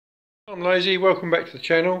I'm Lazy, welcome back to the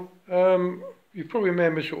channel. You probably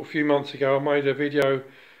remember sort of a few months ago I made a video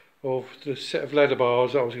of the set of ladder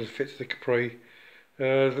bars that I was going to fit to the Capri.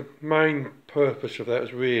 The main purpose of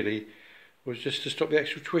that was just to stop the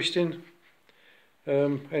actual twisting.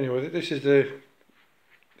 Anyway, this is the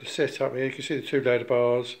setup here. You can see the two ladder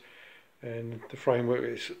bars and the framework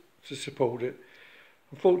is to support it.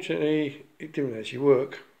 Unfortunately, it didn't actually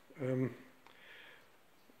work.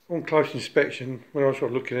 On close inspection, when I was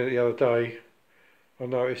looking at it the other day, I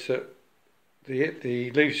noticed that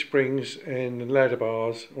the leaf springs and the ladder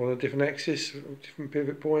bars are on a different axis, different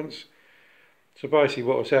pivot points. So basically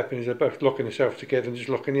what was happening is they're both locking themselves together and just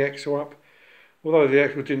locking the axle up. Although the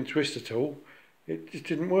axle didn't twist at all, it just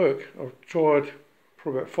didn't work. I've tried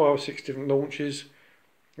probably about 5 or 6 different launches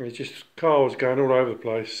and it's just car was going all over the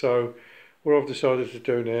place. So what I've decided to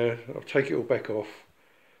do now, I'll take it all back off.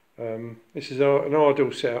 This is an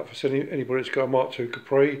ideal setup for anybody that's got a Mark II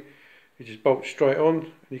Capri. You just bolt straight on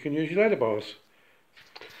and you can use your ladder bars.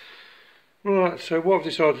 Right, so what I've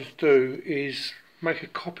decided to do is make a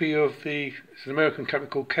copy of it's an American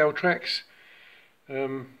company called Caltracs.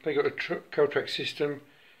 They got a Caltracs system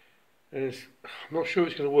and I'm not sure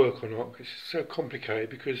it's going to work or not because it's so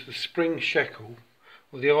complicated, because the spring shackle,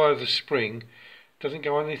 or the eye of the spring, doesn't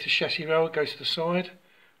go underneath the chassis rail, it goes to the side.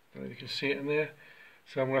 I don't know if you can see it in there.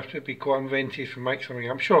 So I'm going to have to be quite inventive and make something.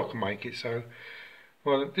 I'm sure I can make it. So,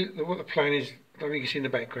 well, what the plan is, I don't think you can see in the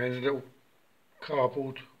background, there's a little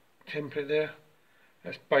cardboard template there.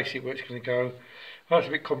 That's basically where it's going to go. That's a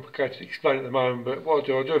bit complicated to explain at the moment, but what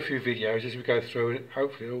I'll do a few videos as we go through it.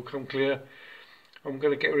 Hopefully it'll come clear. I'm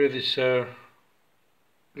going to get rid of this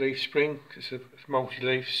leaf spring, because it's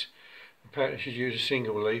multi-leafs. Apparently I should use a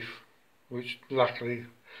single leaf, which luckily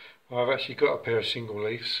I've actually got a pair of single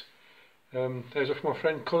leafs. There's off my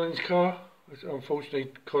friend Colin's car.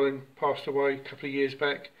 Unfortunately Colin passed away a couple of years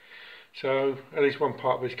back, so at least one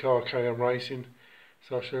part of his car carry on racing,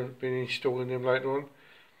 so I should have been installing them later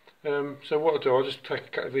on. So what I'll do, I'll just take a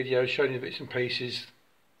couple of videos showing you the bits and pieces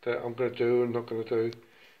that I'm going to do and not going to do.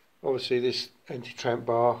 Obviously this anti-tramp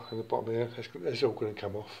bar at the bottom here, that's all going to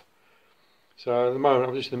come off. So at the moment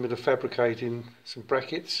I'm just in the middle of fabricating some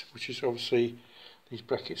brackets, which is obviously these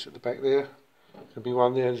brackets at the back there. There's going to be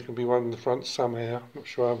one there, there's going to be one in the front somehow, not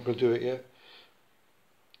sure how I'm going to do it yet.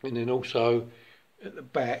 And then also at the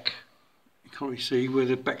back, you can't really see where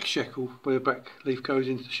the back shackle, where the back leaf goes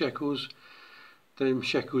into the shackles. Them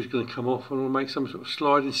shackles are going to come off, and I'll make some sort of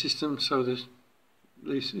sliding system so the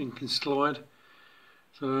leaf can slide.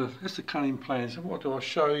 So that's the cunning plan. So what I'll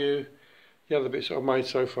show you the other bits that I've made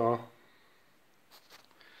so far.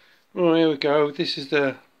 Well, here we go. This is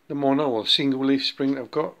the mono or single leaf spring that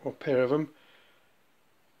I've got, or a pair of them.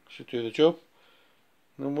 Should do the job.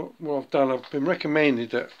 And what I've done, I've been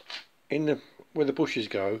recommended that where the bushes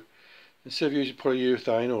go, instead of using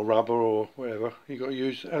polyurethane or rubber or whatever, you've got to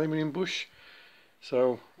use aluminium bush.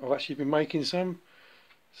 So I've actually been making some.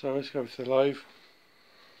 So let's go to the lathe.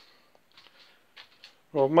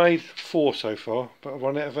 Well, I've made 4 so far, but I've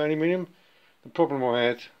run out of aluminium. The problem I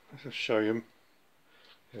had, let's show you them.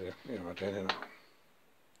 Yeah, right there.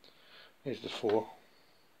 Here's the 4.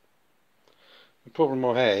 The problem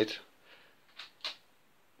I had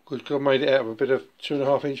was, because I made it out of a bit of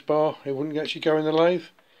 2.5 inch bar, it wouldn't actually go in the lathe.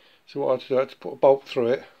 So what I had to do, I had to put a bolt through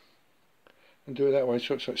it and do it that way,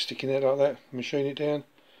 so it's sticking out like that, machine it down.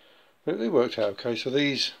 But it worked out okay. So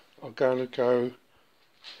these are going to go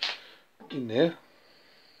in there.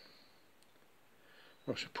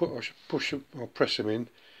 I should push them, I'll press them in.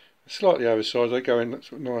 Slightly oversized, they go in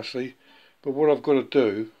sort of nicely. But what I've got to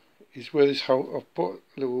do is where this hole, I've put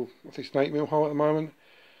a little, I think it's an 8mm hole at the moment.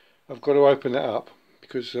 I've got to open that up,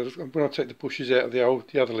 because when I take the bushes out of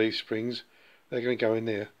the other leaf springs, they're going to go in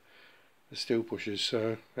there, the steel bushes.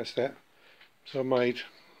 So that's that. So I made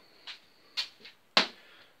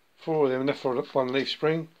 4 of them, enough for 1 leaf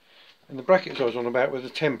spring. And the brackets I was on about with the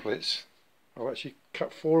templates, I've actually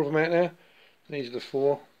cut 4 of them out now. These are the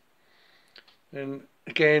 4. And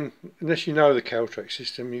again, unless you know the Caltracs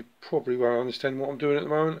system, you probably won't understand what I'm doing at the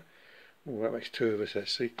moment. Oh, that makes 2 of us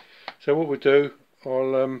actually. So what we'll do,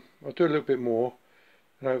 I'll do a little bit more,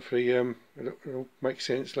 and hopefully it'll make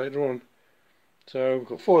sense later on. So we've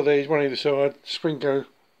got 4 of these, 1 either side. Spring goes.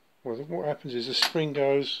 Well, what happens is the spring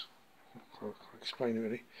goes. I can't explain it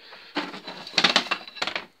really.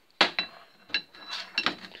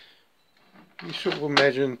 You sort of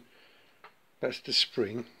imagine that's the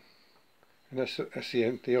spring, and that's the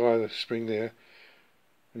end, the eye of the spring there,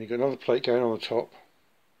 and you've got another plate going on the top.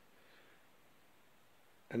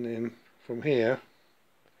 And then from here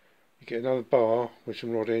you get another bar with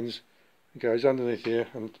some rod ends, It goes underneath here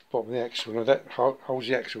and the bottom of the axle. Now that holds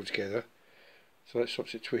the axle together, so that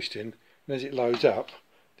stops it twisting. And as it loads up,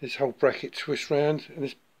 this whole bracket twists round, and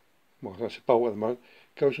this, well, that's a bolt at the moment,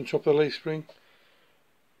 goes on top of the leaf spring.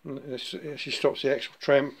 And it actually stops the axle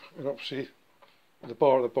tramp, and obviously the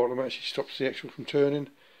bar at the bottom actually stops the axle from turning.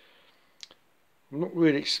 I'm not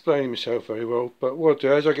really explaining myself very well, but what I'll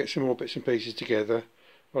do is I'll get some more bits and pieces together,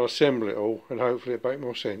 I'll assemble it all, and hopefully it'll make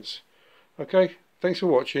more sense. Okay, thanks for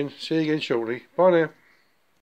watching, see you again shortly, bye now.